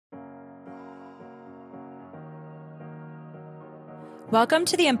Welcome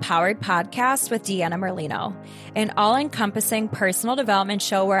to the Empowered Podcast with Deanna Merlino, an all-encompassing personal development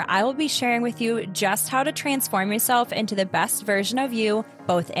show where I will be sharing with you just how to transform yourself into the best version of you,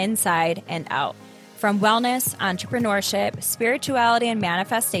 both inside and out. From wellness, entrepreneurship, spirituality, and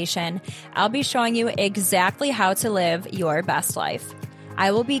manifestation, I'll be showing you exactly how to live your best life.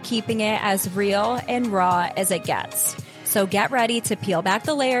 I will be keeping it as real and raw as it gets. So get ready to peel back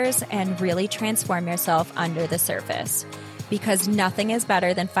the layers and really transform yourself under the surface. Because nothing is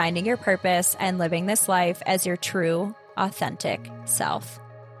better than finding your purpose and living this life as your true, authentic self.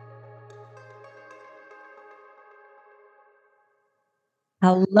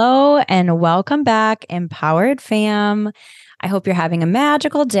 Hello and welcome back, Empowered Fam. I hope you're having a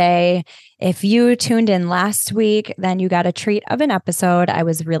magical day. If you tuned in last week, then you got a treat of an episode. I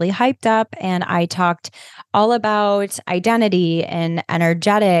was really hyped up and I talked all about identity and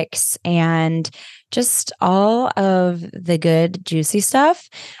energetics and just all of the good, juicy stuff.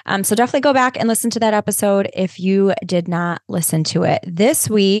 So definitely go back and listen to that episode if you did not listen to it. This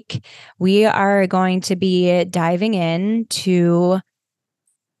week, we are going to be diving into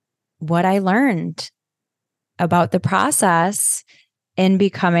what I learned about the process in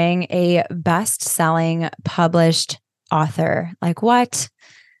becoming a best-selling published author. Like what?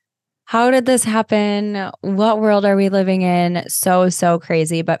 How did this happen? What world are we living in? So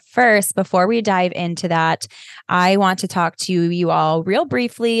crazy. But first, before we dive into that, I want to talk to you all real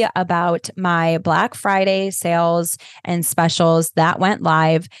briefly about my Black Friday sales and specials that went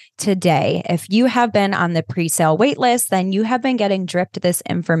live today. If you have been on the pre-sale waitlist, then you have been getting dripped this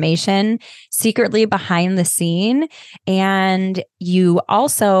information secretly behind the scene. And you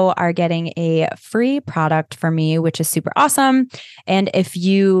also are getting a free product from me, which is super awesome. And if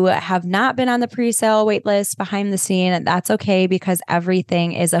you have not been on the pre-sale waitlist behind the scene, that's okay because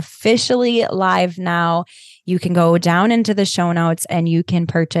everything is officially live now. You can go down into the show notes and you can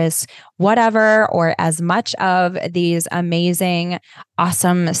purchase whatever or as much of these amazing,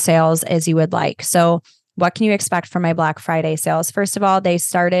 awesome sales as you would like. So what can you expect from my Black Friday sales? First of all, they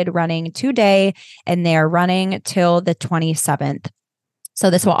started running today and they're running till the 27th. So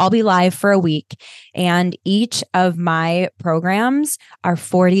this will all be live for a week, and each of my programs are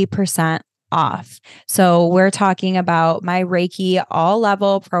 40% off. So we're talking about my Reiki all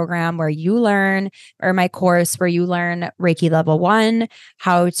level program where you learn, or my course where you learn Reiki level 1,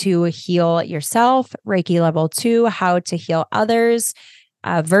 how to heal yourself, Reiki level 2, how to heal others,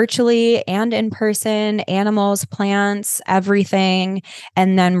 virtually and in person, animals, plants, everything.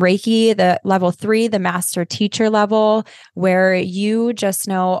 And then Reiki, the level 3, the master teacher level, where you just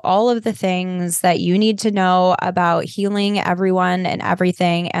know all of the things that you need to know about healing everyone and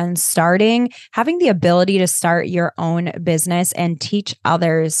everything and having the ability to start your own business and teach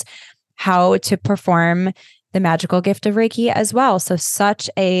others how to perform the magical gift of Reiki as well. So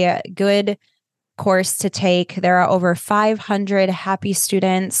such a good course to take. There are over 500 happy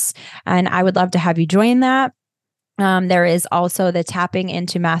students, and I would love to have you join that. There is also the Tapping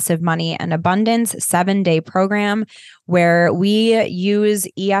into Massive Money and Abundance 7-day program where we use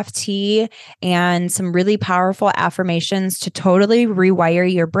EFT and some really powerful affirmations to totally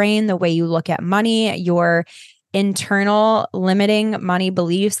rewire your brain, the way you look at money, your internal limiting money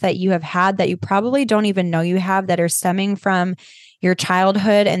beliefs that you have had that you probably don't even know you have, that are stemming from your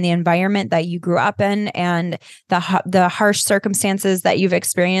childhood and the environment that you grew up in and the harsh circumstances that you've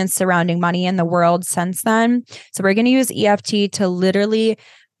experienced surrounding money in the world since then. So we're going to use EFT to literally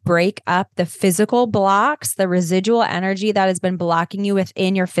break up the physical blocks, the residual energy that has been blocking you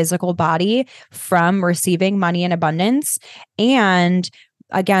within your physical body from receiving money in abundance. And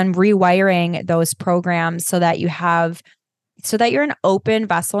again, rewiring those programs so that you're an open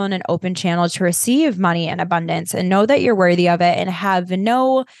vessel and an open channel to receive money and abundance and know that you're worthy of it and have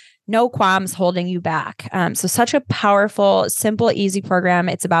no qualms holding you back. So such a powerful, simple, easy program.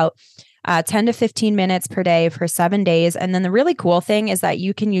 It's about 10 to 15 minutes per day for 7 days. And then the really cool thing is that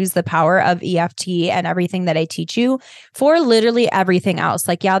you can use the power of EFT and everything that I teach you for literally everything else.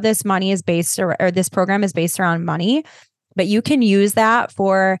 Like, yeah, this program is based around money, but you can use that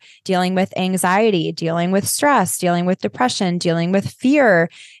for dealing with anxiety, dealing with stress, dealing with depression, dealing with fear,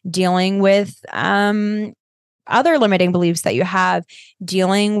 dealing with other limiting beliefs that you have,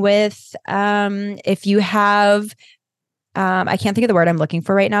 dealing with if you have, I can't think of the word I'm looking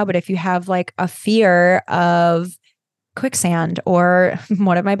for right now, but if you have like a fear of quicksand, or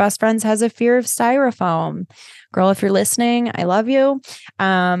one of my best friends has a fear of styrofoam. Girl, if you're listening, I love you.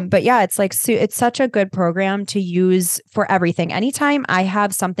 But yeah, it's like, it's such a good program to use for everything. Anytime I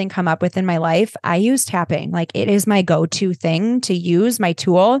have something come up within my life, I use tapping. Like, it is my go-to thing to use, my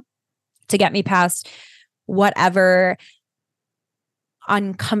tool to get me past whatever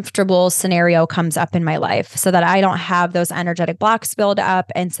uncomfortable scenario comes up in my life so that I don't have those energetic blocks build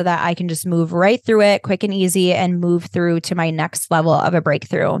up and so that I can just move right through it quick and easy and move through to my next level of a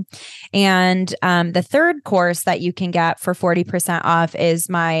breakthrough. And the third course that you can get for 40% off is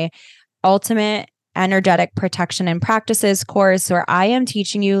my Ultimate Energetic Protection and Practices course, where I am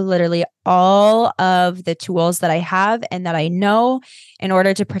teaching you literally all of the tools that I have and that I know in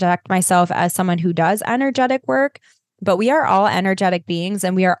order to protect myself as someone who does energetic work. But we are all energetic beings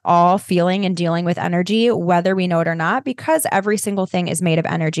and we are all feeling and dealing with energy, whether we know it or not, because every single thing is made of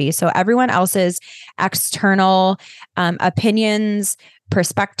energy. So everyone else's external opinions,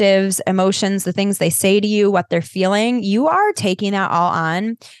 perspectives, emotions, the things they say to you, what they're feeling, you are taking that all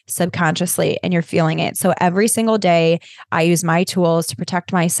on subconsciously and you're feeling it. So every single day I use my tools to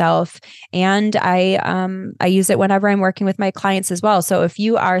protect myself, and I use it whenever I'm working with my clients as well. So if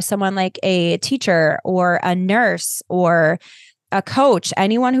you are someone like a teacher or a nurse or a coach,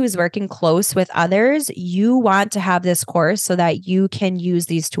 anyone who's working close with others, you want to have this course so that you can use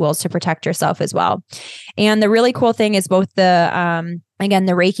these tools to protect yourself as well. And the really cool thing is both again,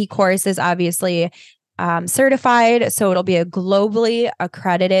 the Reiki course is obviously certified. So it'll be a globally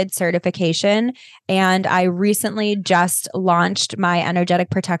accredited certification. And I recently just launched my energetic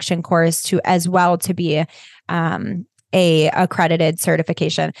protection course to be a accredited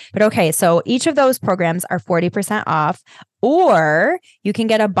certification. But okay, so each of those programs are 40% off, or you can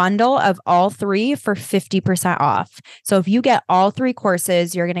get a bundle of all three for 50% off. So if you get all three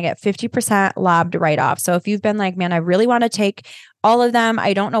courses, you're going to get 50% lobbed right off. So if you've been like, man, I really want to take all of them,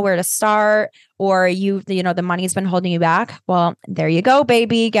 I don't know where to start, or the money's been holding you back. Well, there you go,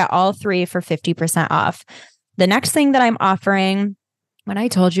 baby. Get all three for 50% off. The next thing that I'm offering, when I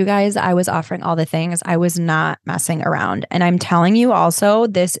told you guys I was offering all the things, I was not messing around. And I'm telling you also,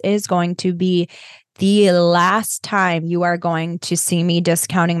 this is going to be the last time you are going to see me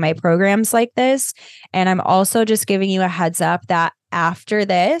discounting my programs like this. And I'm also just giving you a heads up that after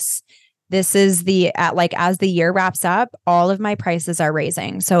this is as the year wraps up, all of my prices are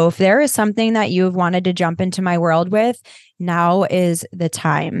raising. So if there is something that you've wanted to jump into my world with, now is the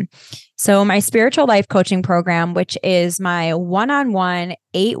time. So my spiritual life coaching program, which is my one-on-one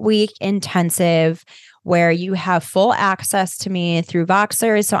 8-week intensive where you have full access to me through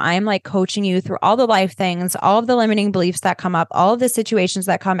Voxer. So I'm like coaching you through all the life things, all of the limiting beliefs that come up, all of the situations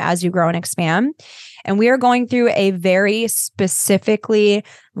that come as you grow and expand. And we are going through a very specifically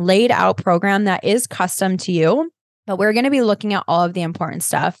laid out program that is custom to you. But we're going to be looking at all of the important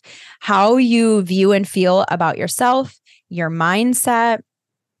stuff, how you view and feel about yourself, your mindset,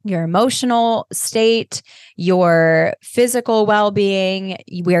 your emotional state, your physical well-being.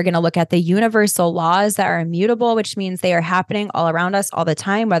 We are going to look at the universal laws that are immutable, which means they are happening all around us all the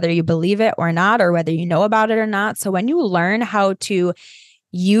time, whether you believe it or not, or whether you know about it or not. So when you learn how to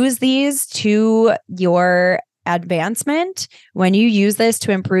use these to your advancement, when you use this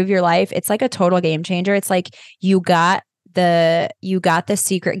to improve your life, it's like a total game changer. It's like you got the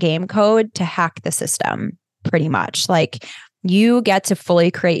secret game code to hack the system, pretty much. Like you get to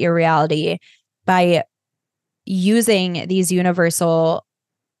fully create your reality by using these universal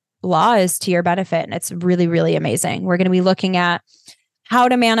laws to your benefit. And it's really, really amazing. We're going to be looking at how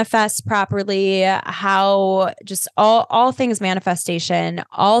to manifest properly, how just all things manifestation,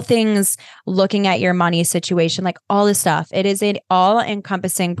 all things looking at your money situation, like all this stuff. It is an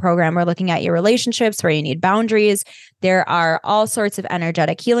all-encompassing program. We're looking at your relationships where you need boundaries. There are all sorts of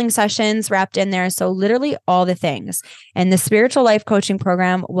energetic healing sessions wrapped in there. So literally all the things. And the spiritual life coaching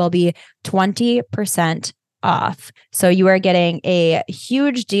program will be 20% off. So you are getting a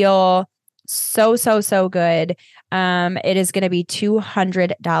huge deal. So good. It is going to be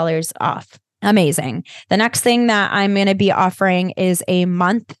 $200 off. Amazing. The next thing that I'm going to be offering is a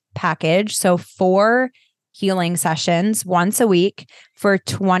month package. So 4 healing sessions once a week for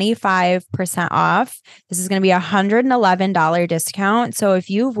 25% off. This is going to be $111 discount. So if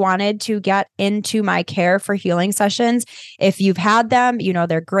you've wanted to get into my care for healing sessions, if you've had them, you know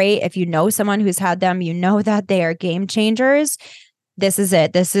they're great. If you know someone who's had them, you know that they are game changers. This is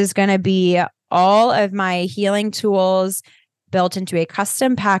it. This is going to be all of my healing tools built into a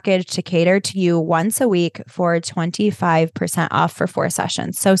custom package to cater to you once a week for 25% off for 4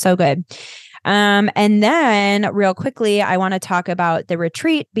 sessions. So good. And then real quickly, I want to talk about the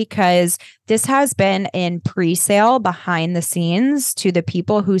retreat because this has been in pre-sale behind the scenes to the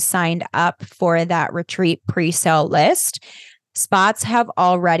people who signed up for that retreat pre-sale list. Spots have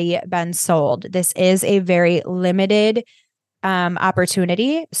already been sold. This is a very limited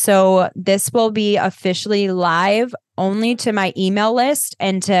opportunity. So this will be officially live only to my email list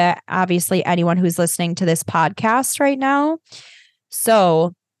and to obviously anyone who's listening to this podcast right now.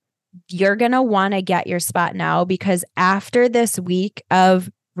 So you're going to want to get your spot now, because after this week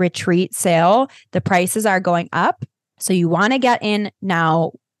of retreat sale, the prices are going up. So you want to get in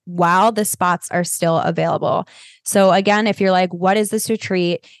now while the spots are still available. So again, if you're like, what is this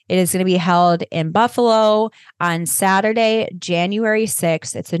retreat? It is going to be held in Buffalo on Saturday, January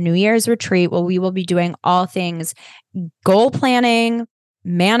 6th. It's a New Year's retreat where we will be doing all things goal planning,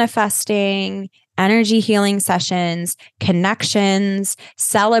 manifesting, energy healing sessions, connections,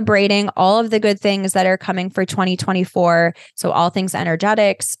 celebrating all of the good things that are coming for 2024. So all things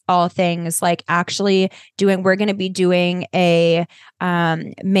energetics, all things like actually we're going to be doing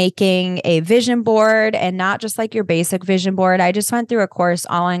making a vision board, and not just like your basic vision board. I just went through a course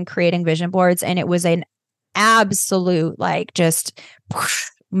all on creating vision boards, and it was an absolute just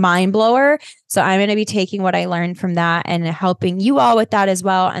mind blower. So I'm going to be taking what I learned from that and helping you all with that as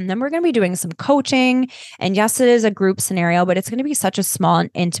well. And then we're going to be doing some coaching. And yes, it is a group scenario, but it's going to be such a small and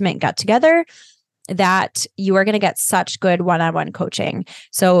intimate get together that you are going to get such good one-on-one coaching.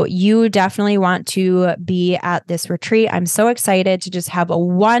 So you definitely want to be at this retreat. I'm so excited to just have a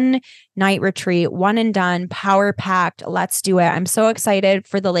one-night retreat, one and done, power packed. Let's do it. I'm so excited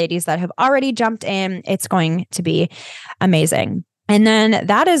for the ladies that have already jumped in. It's going to be amazing. And then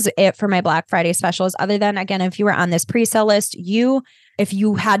that is it for my Black Friday specials. Other than, again, if you were on this pre-sale list, if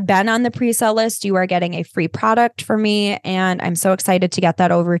you had been on the pre-sale list, you are getting a free product from me. And I'm so excited to get that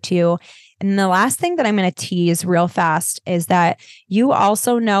over to you. And the last thing that I'm going to tease real fast is that you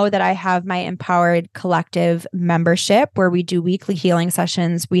also know that I have my Empowered Collective membership, where we do weekly healing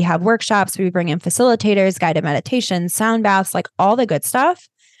sessions. We have workshops. We bring in facilitators, guided meditations, sound baths, like all the good stuff.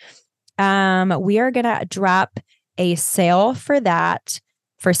 We are going to drop a sale for that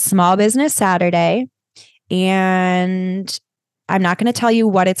for Small Business Saturday. And I'm not going to tell you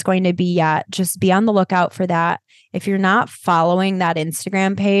what it's going to be yet. Just be on the lookout for that. If you're not following that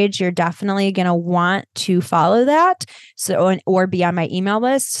Instagram page, you're definitely going to want to follow that. Or be on my email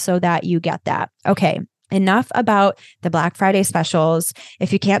list so that you get that. Okay. Enough about the Black Friday specials.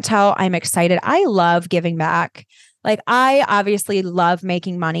 If you can't tell, I'm excited. I love giving back. I obviously love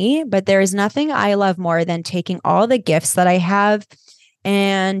making money, but there is nothing I love more than taking all the gifts that I have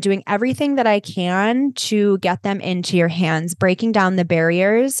and doing everything that I can to get them into your hands, breaking down the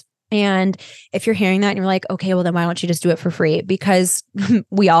barriers. And if you're hearing that and you're like, okay, well then why don't you just do it for free? Because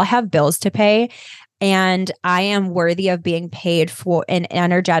we all have bills to pay. And I am worthy of being paid for an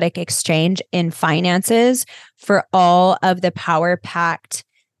energetic exchange in finances for all of the power-packed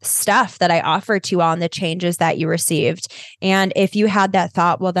stuff that I offer to you all and the changes that you received. And if you had that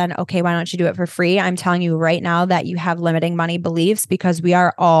thought, well then, okay, why don't you do it for free? I'm telling you right now that you have limiting money beliefs, because we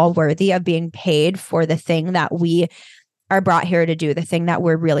are all worthy of being paid for the thing that we are brought here to do, the thing that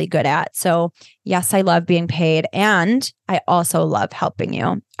we're really good at. So yes, I love being paid, and I also love helping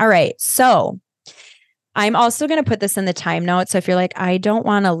you. All right. So I'm also going to put this in the time notes. So if you're like, I don't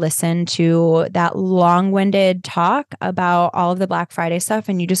want to listen to that long-winded talk about all of the Black Friday stuff,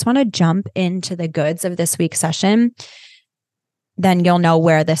 and you just want to jump into the goods of this week's session, then you'll know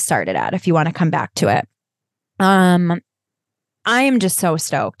where this started at if you want to come back to it. I am just so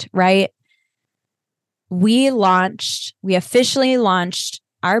stoked, right? We officially launched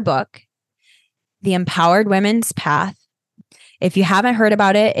our book, The Empowered Women's Path. If you haven't heard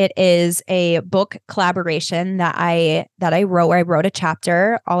about it, it is a book collaboration that I wrote, where I wrote a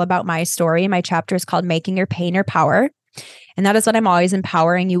chapter all about my story. My chapter is called Making Your Pain Your Power. And that is what I'm always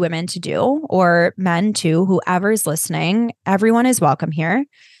empowering you women to do, or men too, whoever's listening. Everyone is welcome here.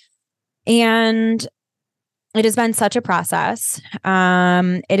 And it has been such a process.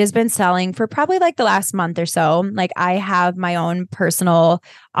 It has been selling for probably the last month or so. I have my own personal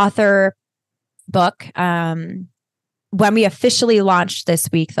author book. When we officially launched this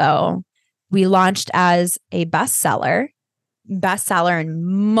week, though, we launched as a bestseller in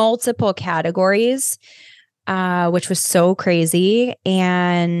multiple categories, which was so crazy.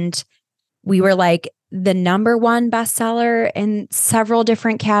 And we were the number one bestseller in several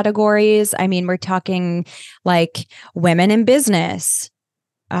different categories. I mean, we're talking women in business,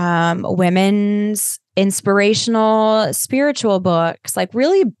 women's inspirational, spiritual books,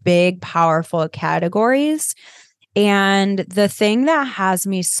 really big, powerful categories. And the thing that has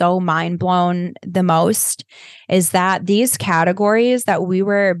me so mind blown the most is that these categories that we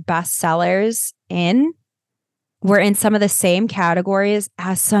were bestsellers in were in some of the same categories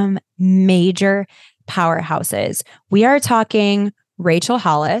as some major powerhouses. We are talking Rachel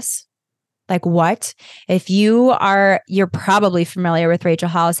Hollis. What? If you're probably familiar with Rachel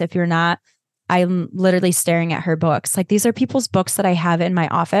Hollis. If you're not, I'm literally staring at her books. These are people's books that I have in my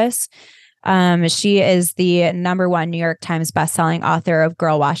office. She is the #1 New York Times bestselling author of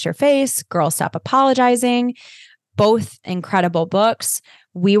Girl Wash Your Face, Girl Stop Apologizing, both incredible books.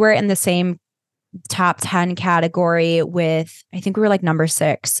 We were in the same top 10 category with, I think we were like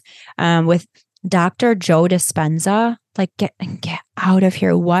 #6, with Dr. Joe Dispenza. Like, get out of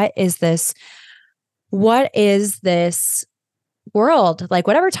here. What is this? What is this world? Like,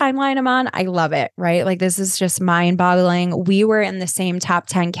 whatever timeline I'm on, I love it, right? Like, this is just mind boggling. We were in the same top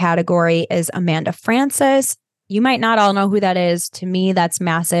 10 category as Amanda Frances. You might not all know who that is. To me, that's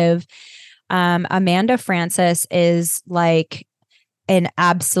massive. Amanda Frances is like an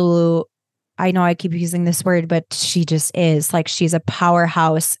absolute, I know I keep using this word, but she just is like, she's a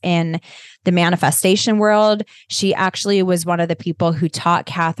powerhouse in the manifestation world. She actually was one of the people who taught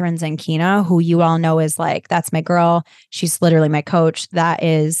Catherine Zankina, who you all know is like, that's my girl. She's literally my coach. That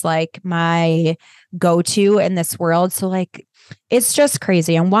is like my go-to in this world. So like, it's just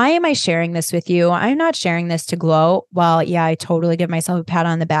crazy. And why am I sharing this with you? I'm not sharing this to gloat. Well, yeah, I totally give myself a pat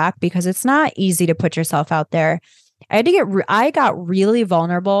on the back because it's not easy to put yourself out there. I got really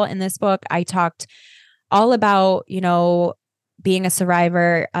vulnerable in this book. I talked all about, being a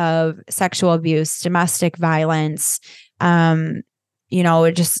survivor of sexual abuse, domestic violence,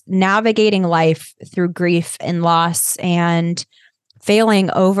 just navigating life through grief and loss and failing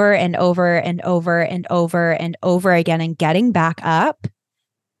over and over and over and over and over again and getting back up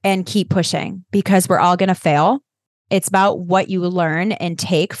and keep pushing because we're all going to fail. It's about what you learn and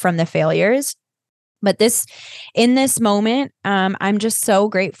take from the failures. But in this moment, I'm just so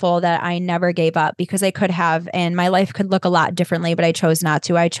grateful that I never gave up because I could have, and my life could look a lot differently, but I chose not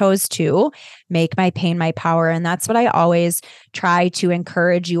to. I chose to make my pain my power. And that's what I always try to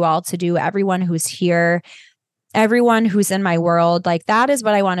encourage you all to do. Everyone who's here, everyone who's in my world, like that is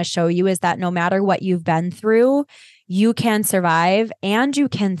what I want to show you is that no matter what you've been through, you can survive and you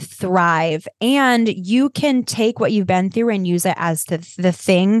can thrive and you can take what you've been through and use it as the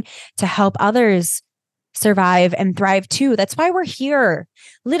thing to help others survive and thrive too. That's why we're here.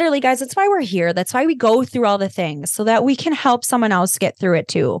 Literally, guys, that's why we're here. That's why we go through all the things so that we can help someone else get through it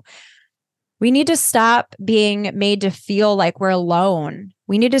too. We need to stop being made to feel like we're alone.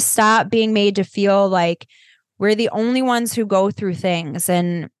 We need to stop being made to feel like we're the only ones who go through things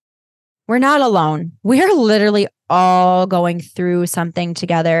and we're not alone. We're literally all going through something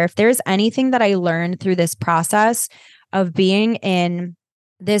together. If there's anything that I learned through this process of being in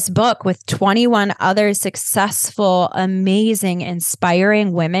this book with 21 other successful, amazing,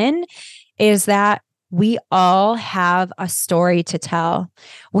 inspiring women is that we all have a story to tell.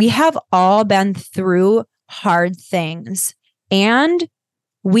 We have all been through hard things and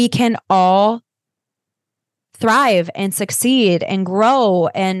we can all thrive and succeed and grow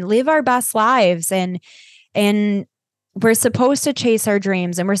and live our best lives. And we're supposed to chase our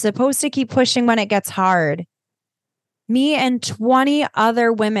dreams and we're supposed to keep pushing when it gets hard. Me and 20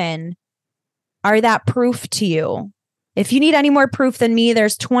 other women are that proof to you. If you need any more proof than me,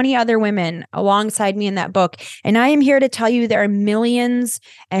 there's 20 other women alongside me in that book. And I am here to tell you there are millions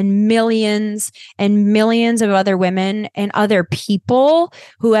and millions and millions of other women and other people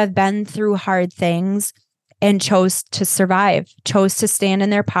who have been through hard things and chose to survive, chose to stand in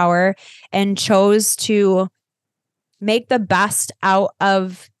their power, and chose to make the best out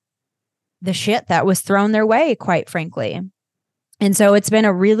of the shit that was thrown their way, quite frankly. And so it's been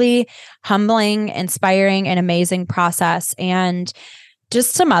a really humbling, inspiring, and amazing process. And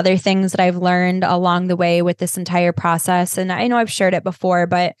just some other things that I've learned along the way with this entire process. And I know I've shared it before,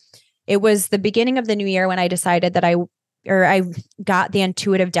 but it was the beginning of the new year when I decided that I got the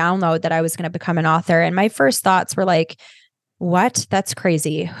intuitive download that I was going to become an author. And my first thoughts were like, what? That's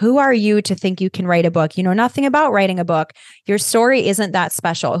crazy. Who are you to think you can write a book? You know nothing about writing a book. Your story isn't that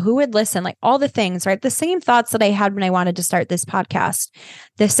special. Who would listen? Like all the things, right? The same thoughts that I had when I wanted to start this podcast,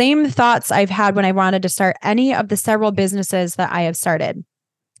 the same thoughts I've had when I wanted to start any of the several businesses that I have started,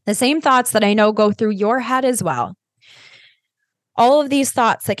 the same thoughts that I know go through your head as well. All of these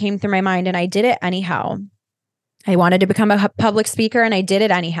thoughts that came through my mind, and I did it anyhow. I wanted to become a public speaker and I did it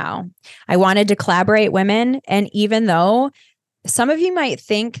anyhow. I wanted to collaborate women. And even though some of you might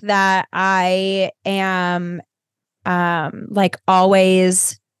think that I am like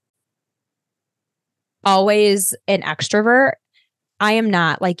always an extrovert, I am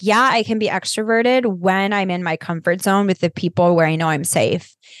not. Like, yeah, I can be extroverted when I'm in my comfort zone with the people where I know I'm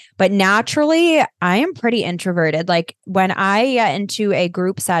safe. But naturally, I am pretty introverted. Like when I get into a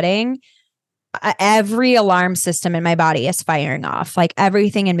group setting, every alarm system in my body is firing off. Like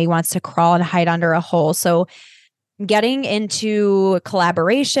everything in me wants to crawl and hide under a hole. So getting into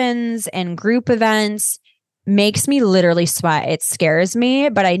collaborations and group events, makes me literally sweat. It scares me,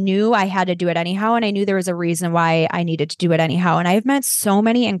 but I knew I had to do it anyhow. And I knew there was a reason why I needed to do it anyhow. And I've met so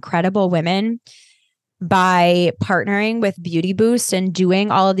many incredible women by partnering with Beauty Boost and doing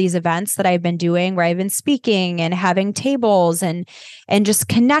all of these events that I've been doing, where I've been speaking and having tables and just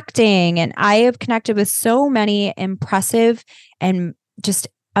connecting. And I have connected with so many impressive and just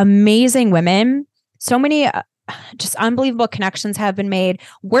amazing women. So many just unbelievable connections have been made,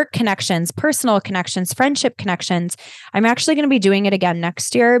 work connections, personal connections, friendship connections. I'm actually going to be doing it again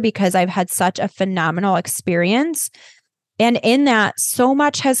next year because I've had such a phenomenal experience. And in that, so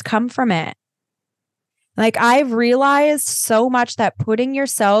much has come from it. Like, I've realized so much that putting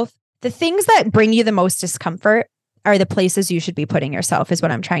yourself, the things that bring you the most discomfort are the places you should be putting yourself, is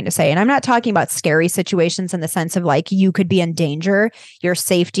what I'm trying to say. And I'm not talking about scary situations in the sense of like you could be in danger, your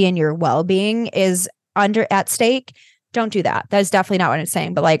safety and your well-being is at stake. Don't do that. That's definitely not what I'm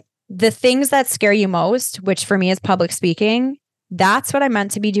saying. But like the things that scare you most, which for me is public speaking, that's what I'm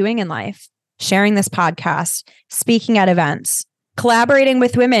meant to be doing in life. Sharing this podcast, speaking at events. Collaborating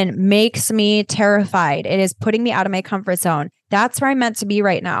with women makes me terrified. It is putting me out of my comfort zone. That's where I'm meant to be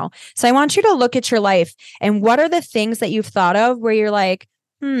right now. So I want you to look at your life and what are the things that you've thought of where you're like,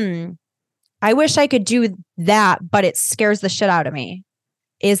 I wish I could do that, but it scares the shit out of me.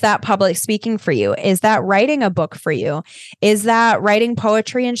 Is that public speaking for you? Is that writing a book for you? Is that writing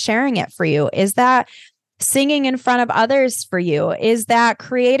poetry and sharing it for you? Is that singing in front of others for you? Is that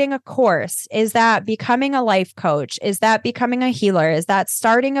creating a course? Is that becoming a life coach? Is that becoming a healer? Is that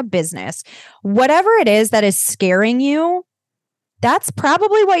starting a business? Whatever it is that is scaring you, that's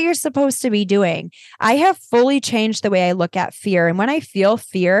probably what you're supposed to be doing. I have fully changed the way I look at fear. And when I feel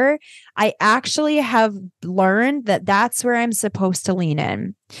fear, I actually have learned that that's where I'm supposed to lean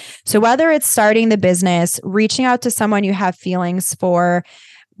in. So whether it's starting the business, reaching out to someone you have feelings for,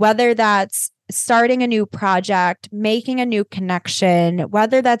 whether that's starting a new project, making a new connection,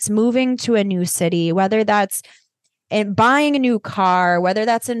 whether that's moving to a new city, whether that's buying a new car, whether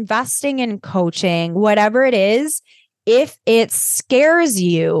that's investing in coaching, whatever it is, if it scares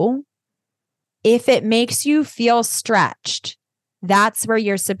you, if it makes you feel stretched, that's where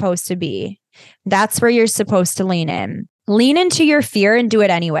you're supposed to be. That's where you're supposed to lean in. Lean into your fear and do it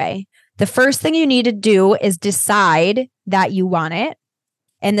anyway. The first thing you need to do is decide that you want it.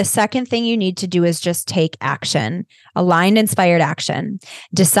 And the second thing you need to do is just take action, aligned, inspired action.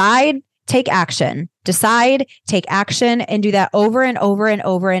 Decide, take action. Decide, take action, and do that over and over and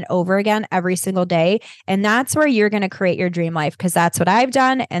over and over again every single day. And that's where you're going to create your dream life, because that's what I've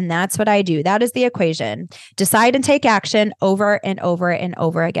done and that's what I do. That is the equation. Decide and take action over and over and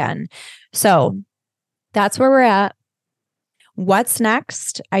over again. So that's where we're at. What's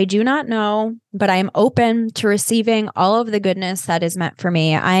next? I do not know, but I'm open to receiving all of the goodness that is meant for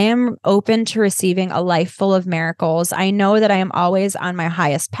me. I am open to receiving a life full of miracles. I know that I am always on my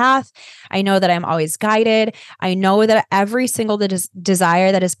highest path. I know that I'm always guided. I know that every single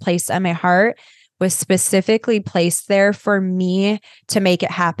desire that is placed on my heart was specifically placed there for me to make it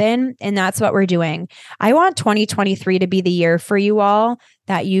happen. And that's what we're doing. I want 2023 to be the year for you all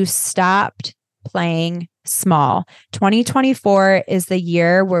that you stopped playing small. 2024 is the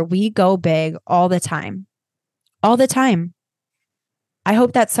year where we go big all the time. All the time. I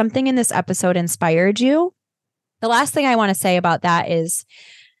hope that something in this episode inspired you. The last thing I want to say about that is,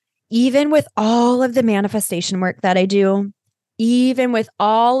 even with all of the manifestation work that I do, even with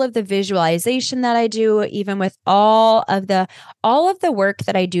all of the visualization that I do, even with all of the work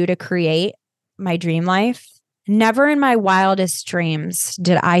that I do to create my dream life, never in my wildest dreams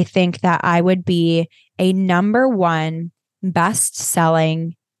did I think that I would be a number one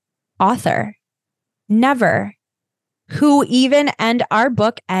best-selling author. Never. And our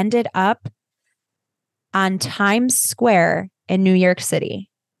book ended up on Times Square in New York City.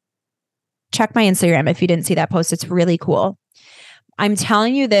 Check my Instagram if you didn't see that post. It's really cool. I'm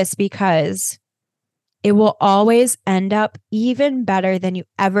telling you this because it will always end up even better than you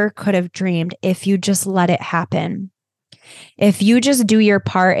ever could have dreamed if you just let it happen. If you just do your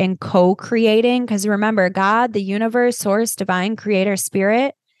part in co-creating, because remember, God, the universe, source, divine, creator,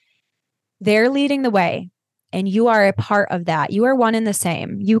 spirit, they're leading the way. And you are a part of that. You are one and the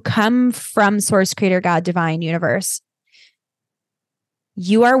same. You come from source, creator, God, divine, universe.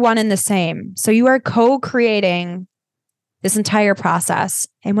 You are one and the same. So you are co-creating this entire process.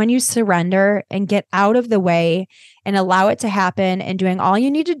 And when you surrender and get out of the way and allow it to happen and doing all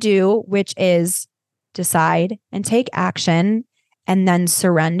you need to do, which is decide and take action and then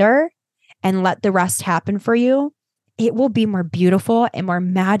surrender and let the rest happen for you, it will be more beautiful and more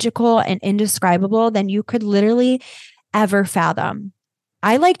magical and indescribable than you could literally ever fathom.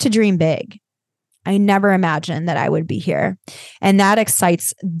 I like to dream big. I never imagined that I would be here. And that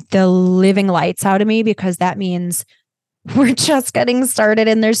excites the living lights out of me because that means we're just getting started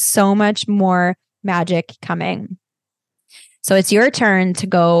and there's so much more magic coming. So it's your turn to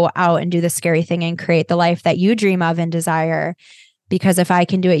go out and do the scary thing and create the life that you dream of and desire. Because if I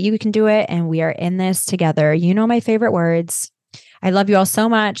can do it, you can do it. And we are in this together. You know my favorite words. I love you all so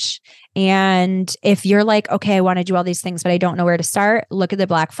much. And if you're like, okay, I want to do all these things, but I don't know where to start, look at the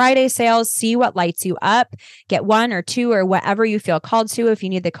Black Friday sales, see what lights you up, get one or two or whatever you feel called to. If you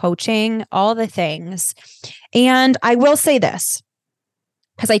need the coaching, all the things. And I will say this,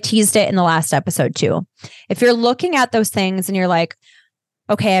 because I teased it in the last episode too. If you're looking at those things and you're like,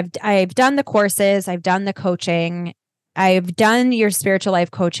 okay, I've done the courses, I've done the coaching, I've done your spiritual life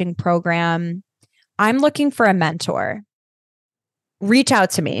coaching program, I'm looking for a mentor. Reach out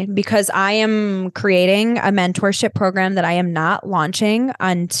to me because I am creating a mentorship program that I am not launching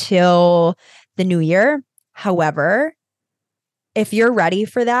until the new year. However, if you're ready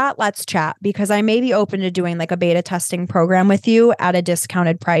for that, let's chat because I may be open to doing like a beta testing program with you at a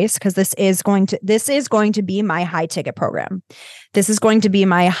discounted price because this is going to be my high ticket program. This is going to be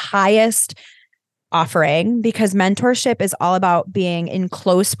my highest offering because mentorship is all about being in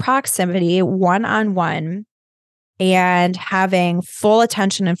close proximity, one-on-one, and having full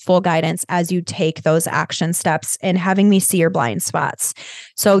attention and full guidance as you take those action steps and having me see your blind spots.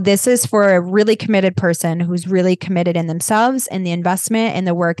 So this is for a really committed person who's really committed in themselves and the investment and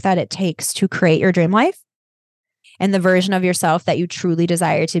the work that it takes to create your dream life and the version of yourself that you truly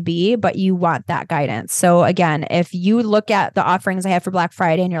desire to be, but you want that guidance. So again, if you look at the offerings I have for Black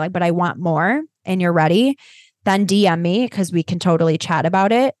Friday and you're like, but I want more and you're ready, then DM me because we can totally chat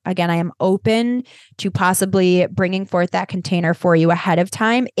about it. Again, I am open to possibly bringing forth that container for you ahead of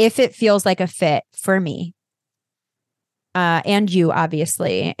time if it feels like a fit for me and you,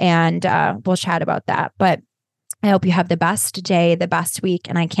 obviously. And we'll chat about that. But I hope you have the best day, the best week,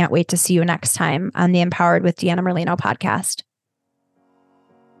 and I can't wait to see you next time on the Empowered with Deanna Merlino podcast.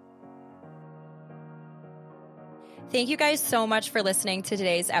 Thank you guys so much for listening to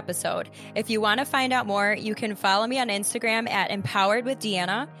today's episode. If you want to find out more, you can follow me on Instagram at Empowered with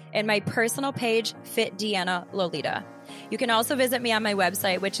Deanna and my personal page, Fit Deanna Lolita. You can also visit me on my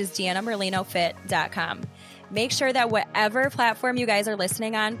website, which is deannamerlinofit.com. Make sure that whatever platform you guys are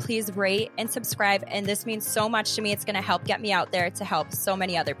listening on, please rate and subscribe. And this means so much to me. It's going to help get me out there to help so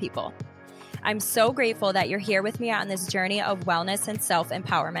many other people. I'm so grateful that you're here with me on this journey of wellness and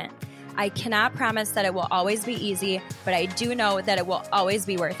self-empowerment. I cannot promise that it will always be easy, but I do know that it will always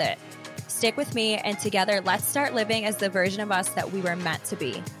be worth it. Stick with me, and together, let's start living as the version of us that we were meant to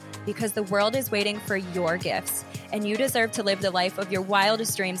be. Because the world is waiting for your gifts, and you deserve to live the life of your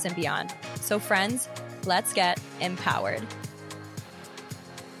wildest dreams and beyond. So friends, let's get empowered.